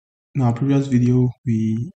In our previous video,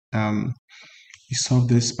 we solved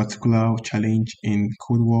this particular challenge in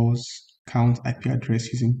CodeWars, Count IP Address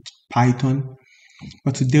using Python.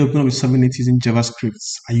 But today we're going to be solving it using JavaScript.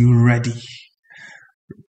 Are you ready?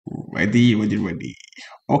 Ready.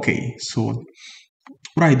 Okay, so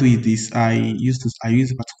what I do is this: I use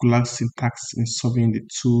a particular syntax in solving the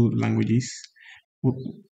two languages.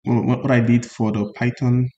 What I did for the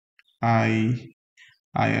Python, I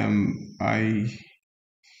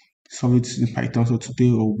solved it in Python. So today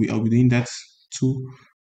I'll be doing that too.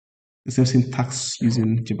 The same syntax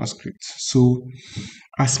using JavaScript. So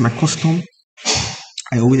as my custom,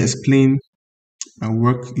 I always explain my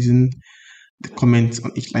work using the comments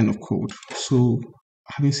on each line of code. So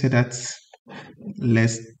having said that,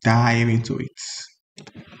 let's dive into it.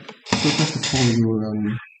 So first of all,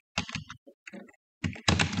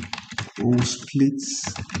 we'll split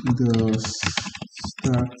the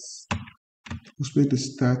stats. We'll split the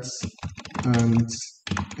stats and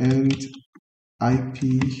end IP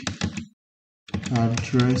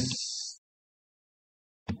address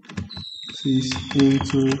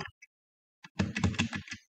into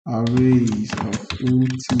arrays of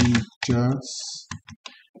integers.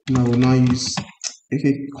 Now we'll now use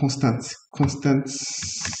constant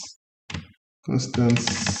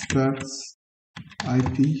stats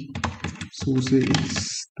IP. So we'll say it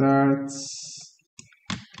starts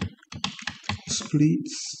split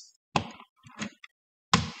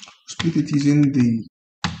it using the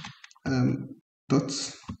dot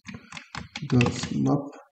map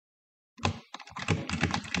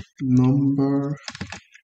number.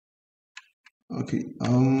 Okay,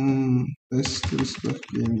 let's do this back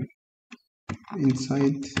in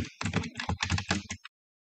inside.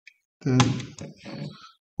 Then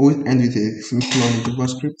always end with a semicolon in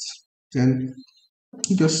JavaScript. Then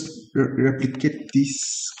you just replicate this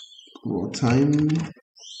over time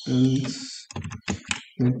and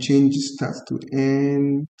then change start to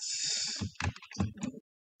end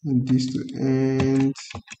and this to end.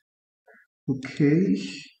 Okay,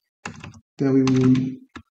 then we will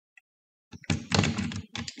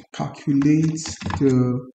calculate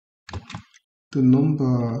the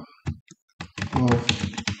number of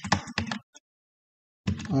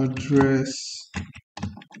address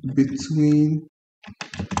between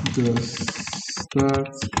the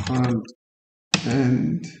start and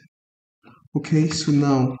end. Okay, so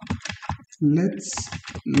now let's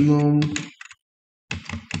num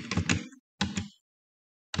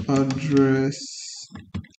address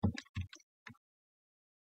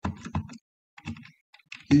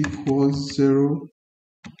equals 0.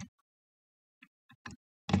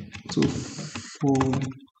 So for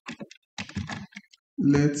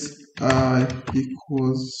let I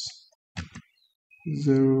equals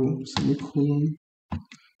 0 semicolon,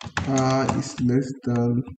 I is less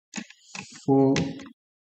than 4,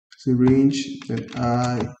 the range, then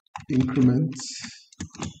I increments.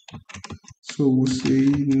 So we'll say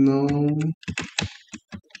num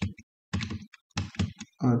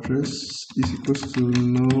address is equals to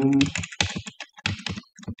num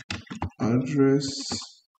address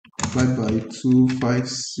divided by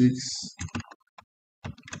 256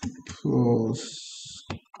 plus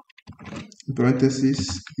parentheses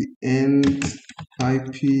the end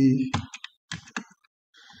IP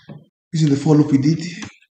using the for loop we did.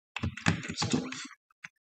 Stop.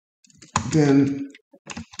 Then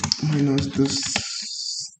minus the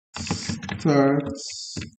start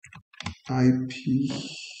IP,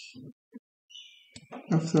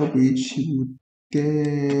 after which you would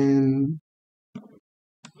then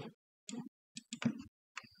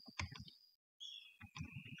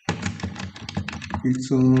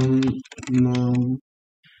return num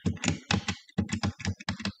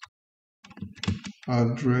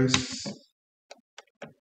address.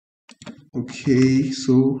 Okay,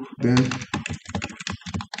 so then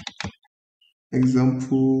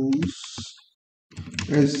examples,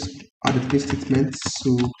 let's add the print statement.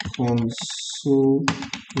 So console.log.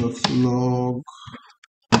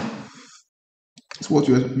 So what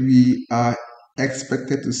we are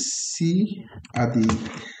expected to see are the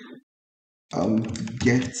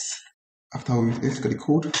get after we execute the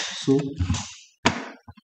code. So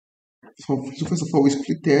first of all, we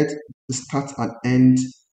splitted the start and end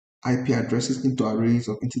IP addresses into arrays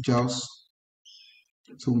of integers.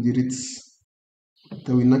 So we did it.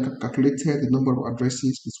 Then we now calculated the number of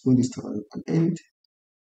addresses between the start and end.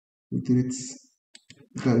 We did it.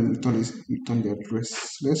 Then we return the address.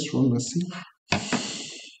 Let's run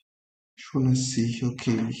and see.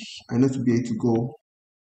 Okay, I need to be able to go.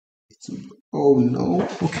 Oh no.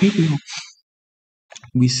 Okay,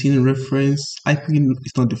 we seen reference IP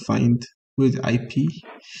is not defined. Where's the IP?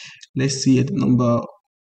 Let's see the number.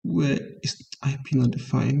 Where is IP not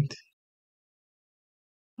defined?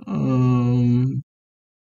 Um,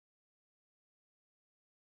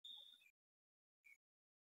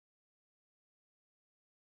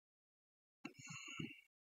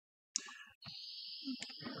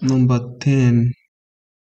 Number 10.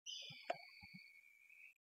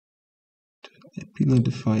 IP not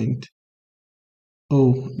defined.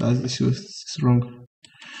 Oh, that's it's wrong.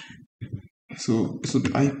 So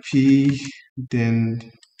the IP,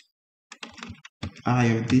 then I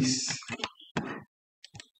of this.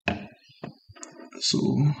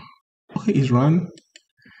 So okay, it's run.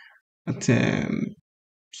 At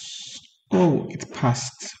oh, it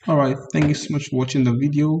passed. All right, thank you so much for watching the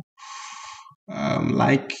video.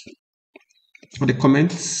 Like for the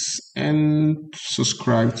comments and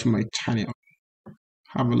subscribe to my channel.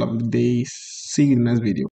 Have a lovely day. See you in the next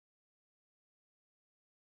video.